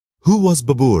Who was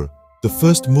Babur, the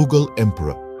first Mughal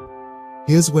emperor?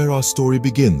 Here's where our story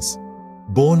begins.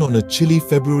 Born on a chilly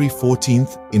February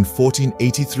 14th in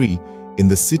 1483 in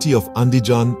the city of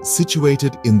Andijan,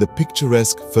 situated in the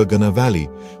picturesque Fergana Valley,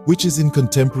 which is in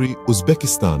contemporary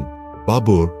Uzbekistan,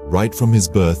 Babur, right from his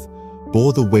birth,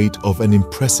 bore the weight of an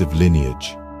impressive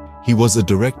lineage. He was a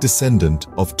direct descendant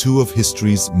of two of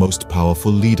history's most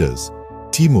powerful leaders,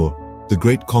 Timur, the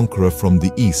great conqueror from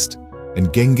the east,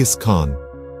 and Genghis Khan,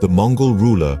 the Mongol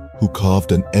ruler who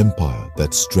carved an empire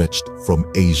that stretched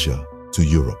from Asia to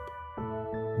Europe.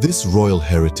 This royal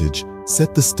heritage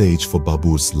set the stage for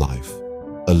Babur's life,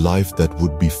 a life that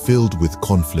would be filled with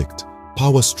conflict,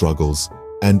 power struggles,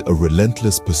 and a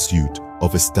relentless pursuit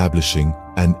of establishing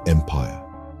an empire.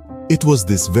 It was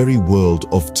this very world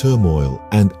of turmoil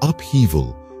and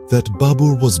upheaval that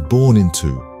Babur was born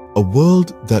into, a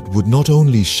world that would not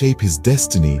only shape his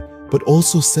destiny, but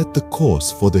also set the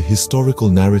course for the historical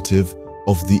narrative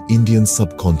of the Indian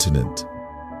subcontinent.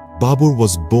 Babur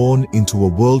was born into a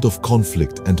world of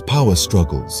conflict and power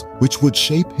struggles, which would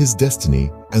shape his destiny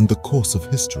and the course of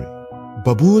history.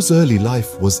 Babur's early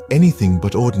life was anything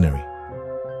but ordinary.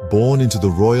 Born into the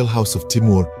royal house of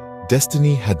Timur,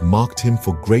 destiny had marked him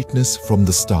for greatness from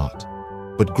the start.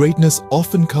 But greatness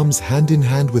often comes hand in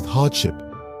hand with hardship,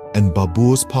 and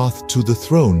Babur's path to the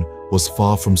throne was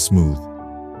far from smooth.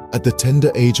 At the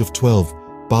tender age of 12,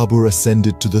 Babur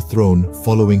ascended to the throne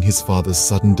following his father's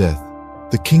sudden death.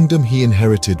 The kingdom he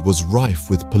inherited was rife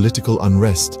with political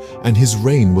unrest, and his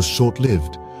reign was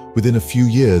short-lived. Within a few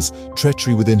years,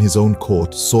 treachery within his own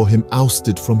court saw him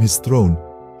ousted from his throne,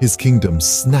 his kingdom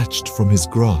snatched from his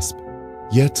grasp.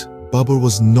 Yet, Babur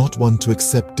was not one to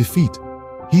accept defeat.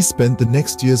 He spent the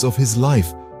next years of his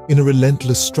life in a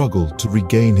relentless struggle to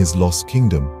regain his lost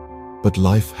kingdom. But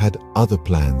life had other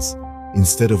plans.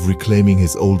 Instead of reclaiming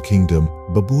his old kingdom,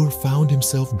 Babur found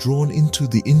himself drawn into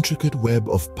the intricate web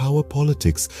of power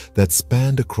politics that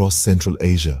spanned across Central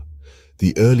Asia.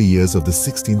 The early years of the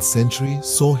 16th century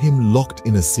saw him locked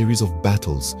in a series of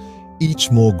battles,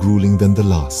 each more grueling than the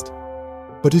last.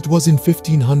 But it was in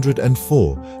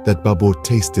 1504 that Babur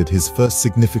tasted his first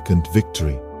significant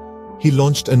victory. He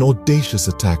launched an audacious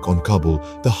attack on Kabul,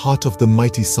 the heart of the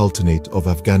mighty Sultanate of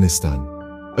Afghanistan.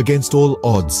 Against all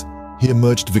odds, he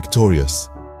emerged victorious,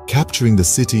 capturing the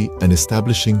city and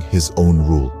establishing his own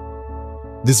rule.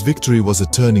 This victory was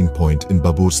a turning point in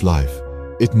Babur's life.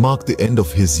 It marked the end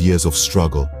of his years of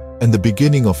struggle and the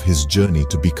beginning of his journey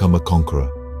to become a conqueror.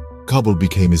 Kabul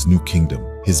became his new kingdom,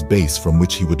 his base from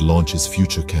which he would launch his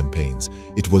future campaigns.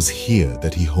 It was here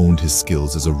that he honed his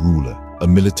skills as a ruler, a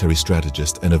military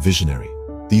strategist, and a visionary.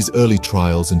 These early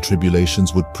trials and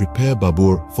tribulations would prepare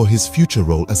Babur for his future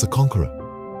role as a conqueror.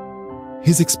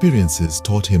 His experiences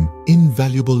taught him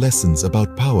invaluable lessons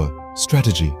about power,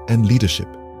 strategy, and leadership.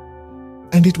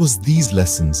 And it was these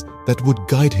lessons that would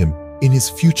guide him in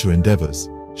his future endeavors,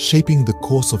 shaping the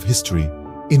course of history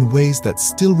in ways that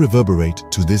still reverberate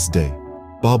to this day.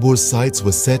 Babur's sights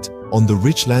were set on the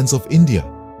rich lands of India.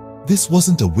 This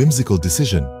wasn't a whimsical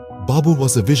decision. Babur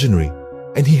was a visionary,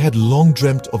 and he had long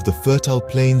dreamt of the fertile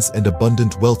plains and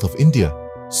abundant wealth of India.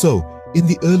 So, in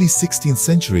the early 16th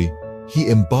century, he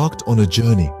embarked on a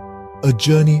journey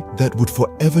that would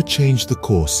forever change the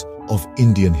course of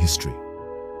Indian history.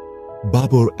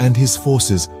 Babur and his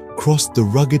forces crossed the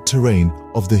rugged terrain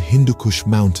of the Hindu Kush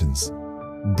mountains,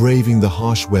 braving the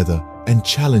harsh weather and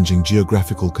challenging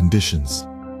geographical conditions.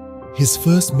 His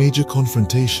first major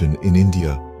confrontation in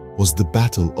India was the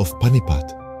Battle of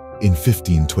Panipat in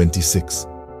 1526.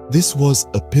 This was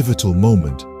a pivotal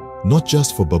moment, not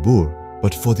just for Babur,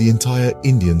 but for the entire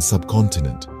Indian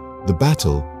subcontinent. The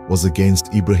battle was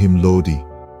against Ibrahim Lodi,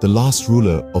 the last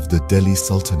ruler of the Delhi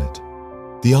Sultanate.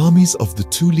 The armies of the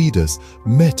two leaders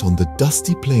met on the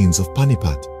dusty plains of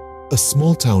Panipat, a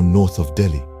small town north of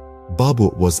Delhi.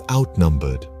 Babur was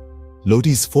outnumbered.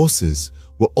 Lodi's forces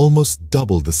were almost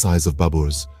double the size of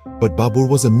Babur's, but Babur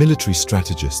was a military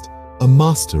strategist, a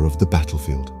master of the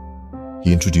battlefield.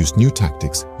 He introduced new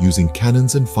tactics using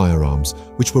cannons and firearms,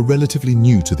 which were relatively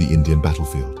new to the Indian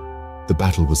battlefield. The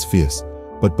battle was fierce,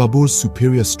 but Babur's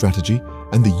superior strategy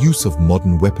and the use of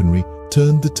modern weaponry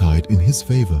turned the tide in his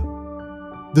favor.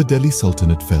 The Delhi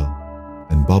Sultanate fell,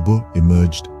 and Babur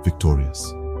emerged victorious.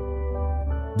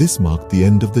 This marked the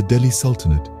end of the Delhi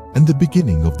Sultanate and the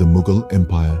beginning of the Mughal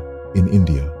Empire in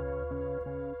India.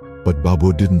 But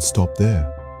Babur didn't stop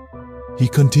there. He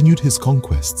continued his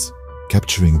conquests,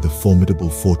 capturing the formidable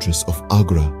fortress of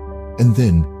Agra and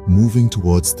then moving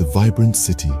towards the vibrant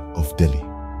city of Delhi.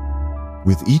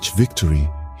 With each victory,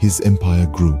 his empire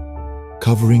grew,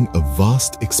 covering a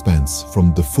vast expanse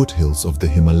from the foothills of the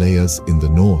Himalayas in the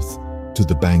north to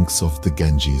the banks of the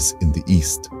Ganges in the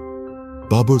east.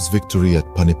 Babur's victory at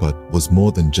Panipat was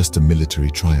more than just a military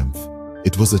triumph.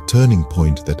 It was a turning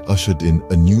point that ushered in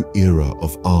a new era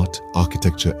of art,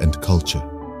 architecture, and culture.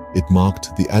 It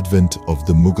marked the advent of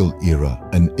the Mughal era,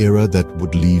 an era that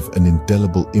would leave an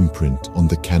indelible imprint on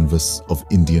the canvas of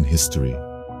Indian history.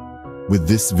 With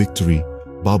this victory,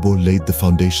 Babur laid the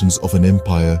foundations of an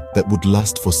empire that would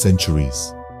last for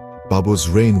centuries. Babur's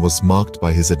reign was marked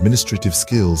by his administrative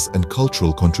skills and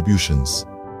cultural contributions.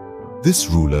 This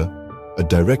ruler, a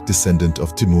direct descendant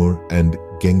of Timur and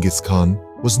Genghis Khan,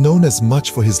 was known as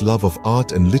much for his love of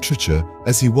art and literature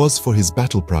as he was for his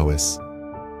battle prowess.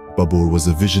 Babur was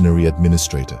a visionary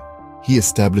administrator. He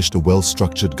established a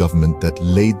well-structured government that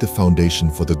laid the foundation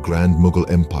for the Grand Mughal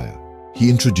Empire. He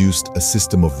introduced a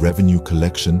system of revenue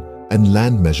collection and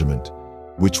land measurement,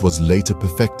 which was later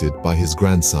perfected by his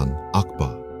grandson,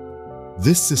 Akbar.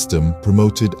 This system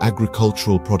promoted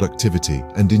agricultural productivity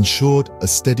and ensured a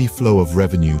steady flow of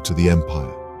revenue to the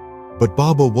empire. But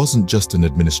Babur wasn't just an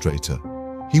administrator.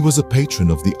 He was a patron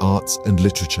of the arts and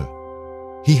literature.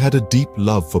 He had a deep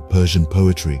love for Persian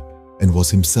poetry and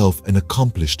was himself an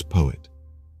accomplished poet.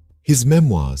 His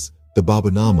memoirs, the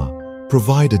Baburnama,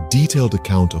 provide a detailed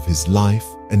account of his life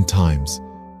and times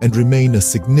and remain a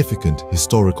significant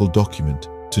historical document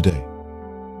today.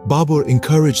 Babur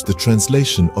encouraged the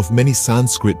translation of many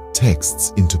Sanskrit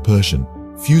texts into Persian,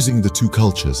 fusing the two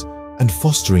cultures and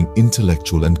fostering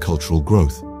intellectual and cultural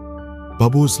growth.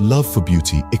 Babur's love for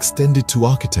beauty extended to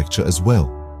architecture as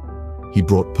well. He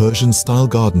brought Persian-style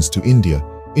gardens to India,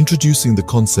 introducing the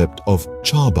concept of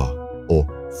charbagh, or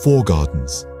four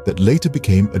gardens, that later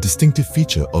became a distinctive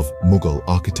feature of Mughal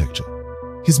architecture.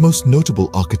 His most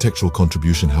notable architectural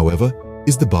contribution, however,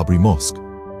 is the Babri Mosque.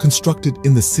 Constructed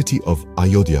in the city of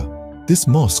Ayodhya, this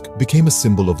mosque became a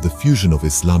symbol of the fusion of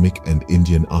Islamic and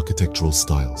Indian architectural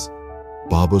styles.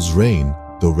 Babur's reign,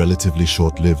 though relatively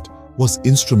short-lived, was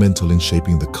instrumental in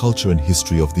shaping the culture and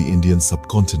history of the Indian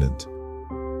subcontinent.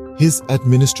 His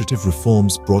administrative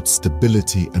reforms brought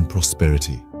stability and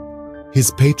prosperity.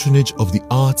 His patronage of the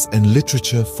arts and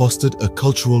literature fostered a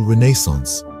cultural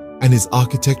renaissance, and his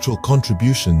architectural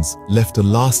contributions left a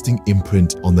lasting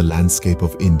imprint on the landscape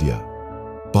of India.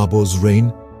 Babur's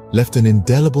reign left an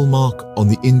indelible mark on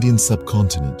the Indian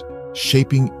subcontinent,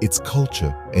 shaping its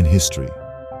culture and history.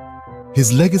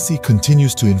 His legacy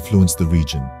continues to influence the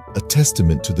region, a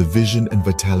testament to the vision and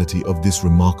vitality of this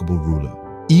remarkable ruler.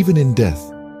 Even in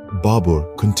death,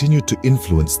 Babur continued to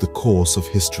influence the course of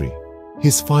history.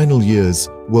 His final years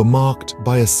were marked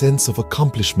by a sense of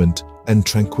accomplishment and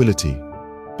tranquility.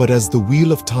 But as the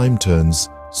wheel of time turns,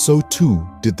 so too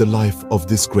did the life of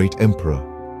this great emperor.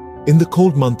 In the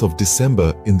cold month of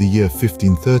December in the year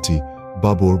 1530,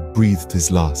 Babur breathed his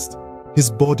last.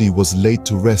 His body was laid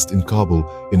to rest in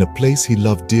Kabul in a place he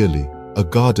loved dearly, a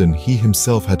garden he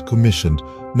himself had commissioned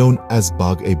known as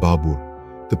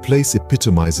Bagh-e-Babur. The place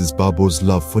epitomizes Babur's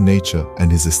love for nature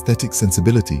and his aesthetic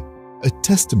sensibility, a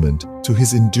testament to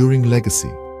his enduring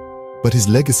legacy. But his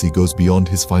legacy goes beyond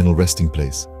his final resting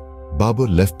place.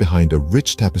 Babur left behind a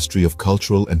rich tapestry of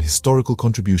cultural and historical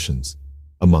contributions.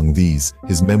 Among these,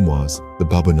 his memoirs, the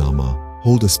Baburnama,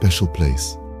 hold a special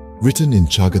place. Written in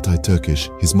Chagatai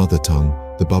Turkish, his mother tongue,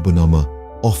 the Baburnama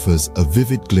offers a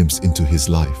vivid glimpse into his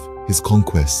life, his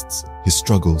conquests, his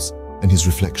struggles, and his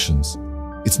reflections.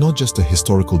 It's not just a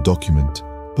historical document,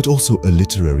 but also a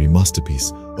literary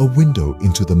masterpiece, a window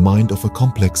into the mind of a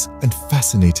complex and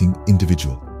fascinating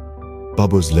individual.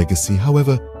 Babur's legacy,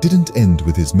 however, didn't end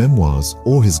with his memoirs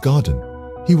or his garden.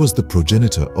 He was the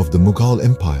progenitor of the Mughal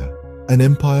Empire, an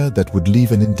empire that would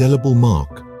leave an indelible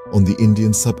mark on the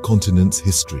Indian subcontinent's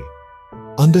history.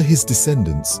 Under his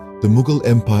descendants, the Mughal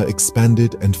Empire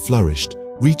expanded and flourished,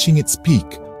 reaching its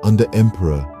peak under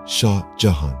Emperor Shah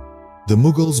Jahan. The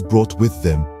Mughals brought with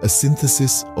them a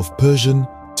synthesis of Persian,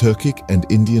 Turkic, and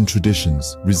Indian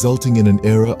traditions, resulting in an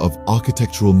era of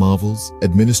architectural marvels,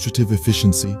 administrative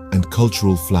efficiency, and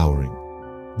cultural flowering.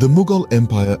 The Mughal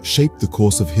Empire shaped the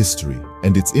course of history,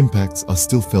 and its impacts are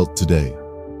still felt today.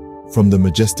 From the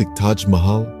majestic Taj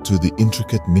Mahal to the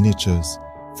intricate miniatures,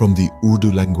 from the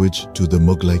Urdu language to the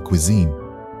Mughlai cuisine,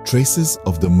 traces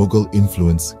of the Mughal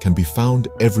influence can be found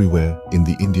everywhere in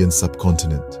the Indian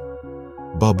subcontinent.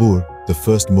 Babur, the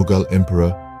first Mughal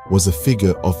emperor, was a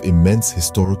figure of immense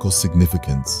historical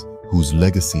significance, whose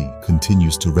legacy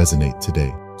continues to resonate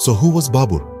today. So who was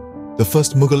Babur, the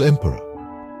first Mughal emperor?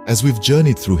 As we've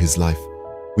journeyed through his life,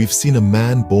 we've seen a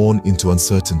man born into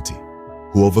uncertainty,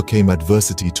 who overcame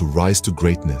adversity to rise to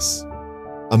greatness.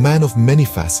 A man of many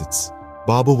facets,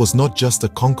 Babur was not just a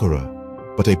conqueror,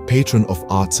 but a patron of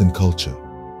arts and culture.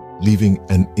 leaving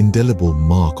an indelible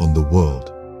mark on the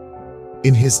world.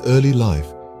 In his early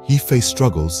life, he faced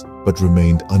struggles but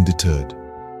remained undeterred,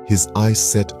 his eyes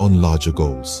set on larger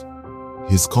goals.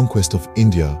 His conquest of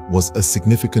India was a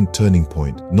significant turning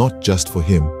point, not just for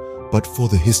him, but for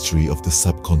the history of the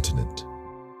subcontinent.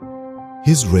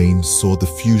 His reign saw the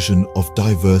fusion of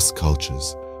diverse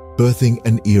cultures, birthing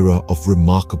an era of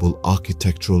remarkable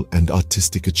architectural and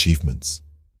artistic achievements.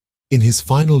 In his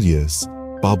final years,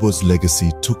 Babur's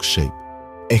legacy took shape,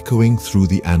 echoing through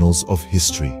the annals of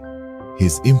history.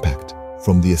 His impact,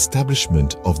 from the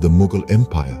establishment of the Mughal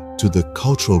Empire to the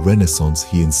cultural renaissance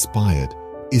he inspired,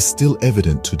 is still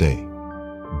evident today.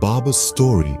 Babur's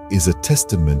story is a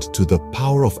testament to the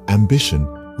power of ambition,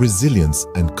 resilience,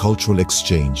 and cultural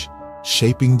exchange,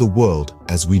 shaping the world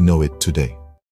as we know it today.